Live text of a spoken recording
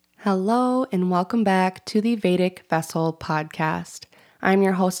Hello, and welcome back to the Vedic Vessel podcast. I'm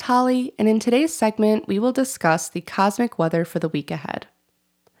your host, Holly, and in today's segment, we will discuss the cosmic weather for the week ahead.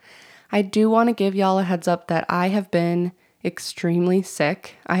 I do want to give y'all a heads up that I have been extremely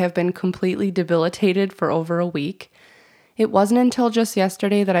sick. I have been completely debilitated for over a week. It wasn't until just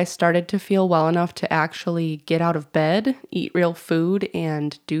yesterday that I started to feel well enough to actually get out of bed, eat real food,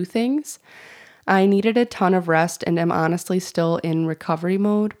 and do things. I needed a ton of rest and am honestly still in recovery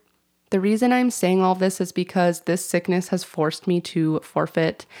mode. The reason I'm saying all this is because this sickness has forced me to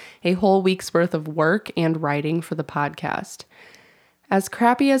forfeit a whole week's worth of work and writing for the podcast. As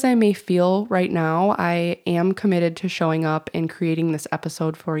crappy as I may feel right now, I am committed to showing up and creating this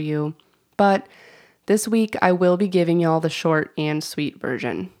episode for you. But this week, I will be giving y'all the short and sweet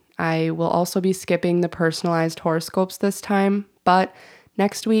version. I will also be skipping the personalized horoscopes this time, but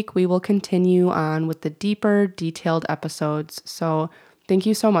next week we will continue on with the deeper, detailed episodes, so thank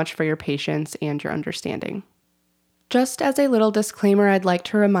you so much for your patience and your understanding. Just as a little disclaimer, I'd like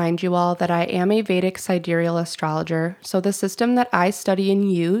to remind you all that I am a Vedic sidereal astrologer, so the system that I study and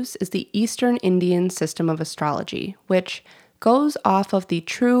use is the Eastern Indian system of astrology, which goes off of the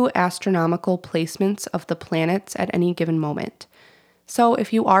true astronomical placements of the planets at any given moment. So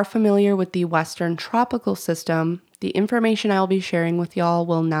if you are familiar with the Western tropical system, the information I'll be sharing with y'all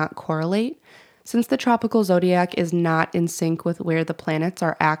will not correlate, since the tropical zodiac is not in sync with where the planets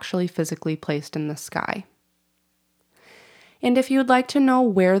are actually physically placed in the sky. And if you would like to know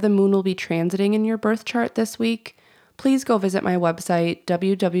where the moon will be transiting in your birth chart this week, please go visit my website,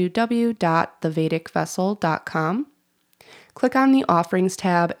 www.thevedicvessel.com. Click on the Offerings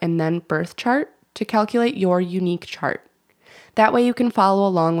tab and then Birth Chart to calculate your unique chart. That way you can follow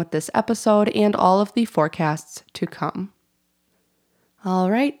along with this episode and all of the forecasts to come. All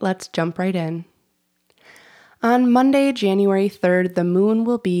right, let's jump right in. On Monday, January 3rd, the moon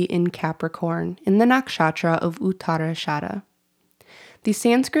will be in Capricorn in the nakshatra of Uttarashada. The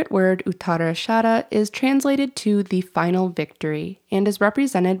Sanskrit word Uttarashada is translated to the final victory and is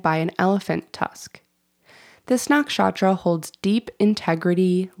represented by an elephant tusk. This nakshatra holds deep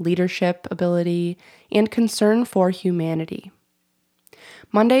integrity, leadership ability, and concern for humanity.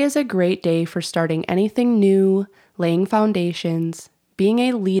 Monday is a great day for starting anything new, laying foundations, being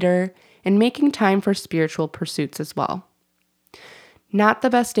a leader, and making time for spiritual pursuits as well. Not the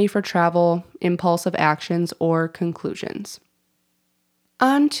best day for travel, impulsive actions, or conclusions.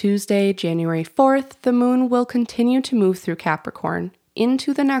 On Tuesday, January 4th, the moon will continue to move through Capricorn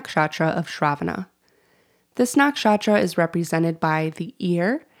into the nakshatra of Shravana. This nakshatra is represented by the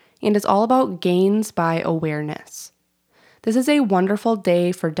ear and is all about gains by awareness. This is a wonderful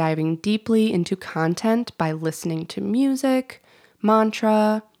day for diving deeply into content by listening to music,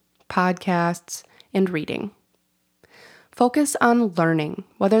 mantra, podcasts, and reading. Focus on learning,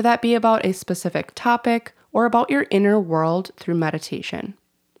 whether that be about a specific topic or about your inner world through meditation.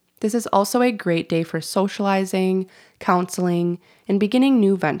 This is also a great day for socializing, counseling, and beginning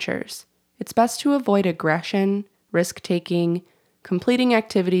new ventures. It's best to avoid aggression, risk-taking, completing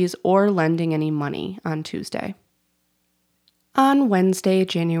activities, or lending any money on Tuesday. On Wednesday,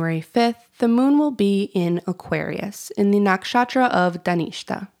 January 5th, the moon will be in Aquarius in the nakshatra of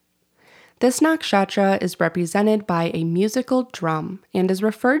Dhanishta. This nakshatra is represented by a musical drum and is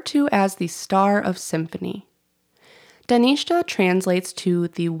referred to as the star of symphony. Dhanishta translates to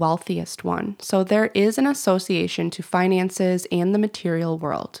the wealthiest one, so there is an association to finances and the material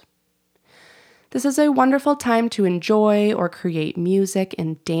world. This is a wonderful time to enjoy or create music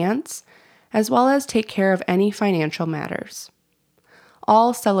and dance, as well as take care of any financial matters.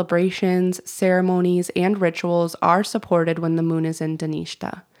 All celebrations, ceremonies, and rituals are supported when the moon is in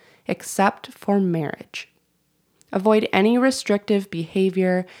Dhanishta, except for marriage. Avoid any restrictive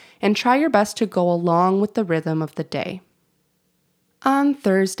behavior and try your best to go along with the rhythm of the day. On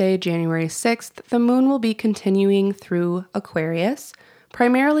Thursday, January 6th, the moon will be continuing through Aquarius,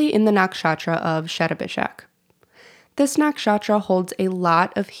 primarily in the nakshatra of Shatabhishak. This nakshatra holds a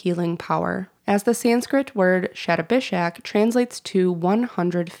lot of healing power, as the Sanskrit word Shatabhishak translates to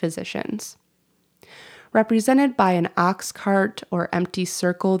 100 physicians. Represented by an ox cart or empty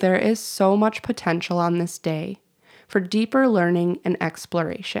circle, there is so much potential on this day for deeper learning and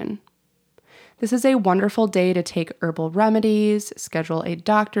exploration. This is a wonderful day to take herbal remedies, schedule a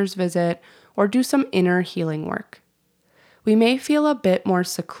doctor's visit, or do some inner healing work. We may feel a bit more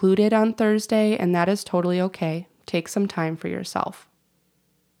secluded on Thursday, and that is totally okay. Take some time for yourself.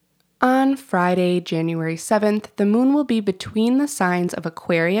 On Friday, January 7th, the moon will be between the signs of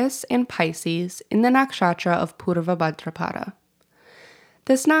Aquarius and Pisces in the nakshatra of Purva Bhadrapada.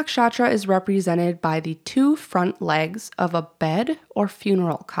 This nakshatra is represented by the 2 front legs of a bed or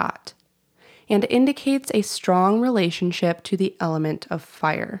funeral cot and indicates a strong relationship to the element of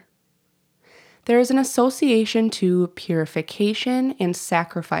fire. There is an association to purification and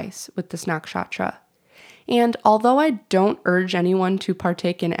sacrifice with this nakshatra. And although I don't urge anyone to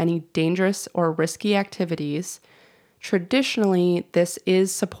partake in any dangerous or risky activities, traditionally this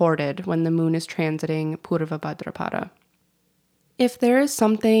is supported when the moon is transiting Purva Bhadrapada. If there is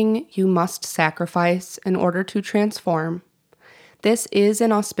something you must sacrifice in order to transform, this is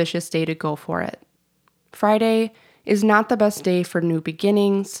an auspicious day to go for it. Friday is not the best day for new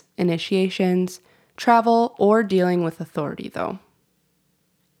beginnings, initiations, travel, or dealing with authority, though.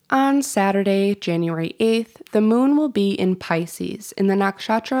 On Saturday, January 8th, the moon will be in Pisces in the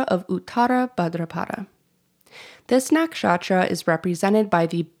nakshatra of Uttara Bhadrapada. This nakshatra is represented by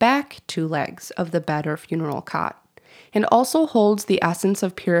the back 2 legs of the bed or funeral cot and also holds the essence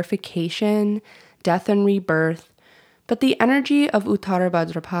of purification, death and rebirth, but the energy of Uttara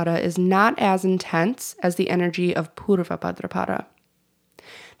Bhadrapada is not as intense as the energy of Purva Bhadrapada.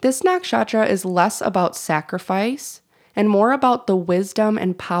 This nakshatra is less about sacrifice and more about the wisdom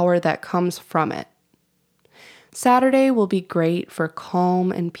and power that comes from it. Saturday will be great for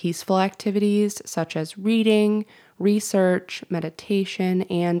calm and peaceful activities such as reading, research, meditation,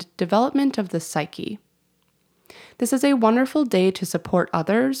 and development of the psyche. This is a wonderful day to support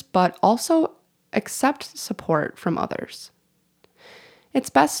others, but also accept support from others. It's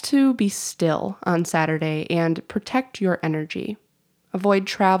best to be still on Saturday and protect your energy. Avoid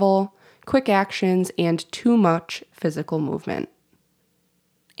travel, quick actions, and too much physical movement.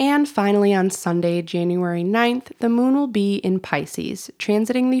 And finally, on Sunday, January 9th, the moon will be in Pisces,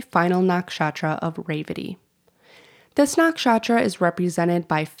 transiting the final nakshatra of Revati. This nakshatra is represented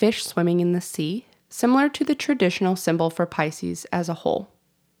by fish swimming in the sea, similar to the traditional symbol for Pisces as a whole.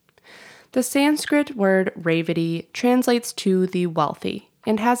 The Sanskrit word Revati translates to the wealthy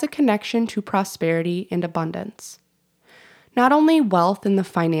and has a connection to prosperity and abundance. Not only wealth in the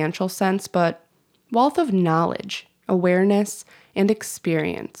financial sense, but wealth of knowledge, awareness, and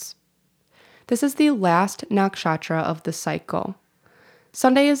experience. This is the last nakshatra of the cycle.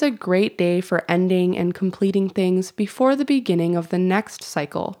 Sunday is a great day for ending and completing things before the beginning of the next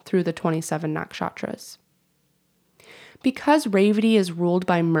cycle through the 27 nakshatras. Because Revati is ruled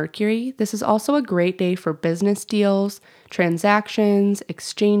by Mercury, this is also a great day for business deals, transactions,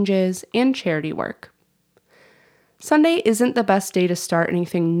 exchanges, and charity work. Sunday isn't the best day to start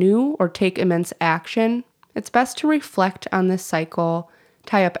anything new or take immense action. It's best to reflect on this cycle,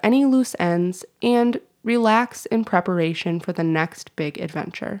 tie up any loose ends, and relax in preparation for the next big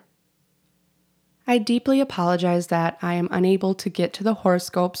adventure. I deeply apologize that I am unable to get to the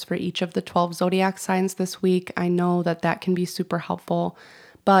horoscopes for each of the 12 zodiac signs this week. I know that can be super helpful,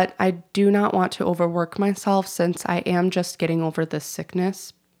 but I do not want to overwork myself since I am just getting over this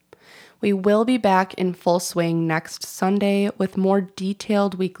sickness. We will be back in full swing next Sunday with more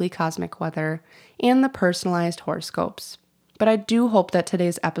detailed weekly cosmic weather and the personalized horoscopes. But I do hope that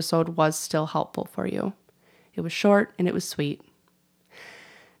today's episode was still helpful for you. It was short and it was sweet.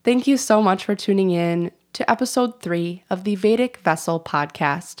 Thank you so much for tuning in to episode 3 of the Vedic Vessel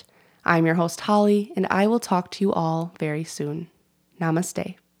podcast. I'm your host, Holly, and I will talk to you all very soon.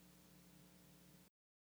 Namaste.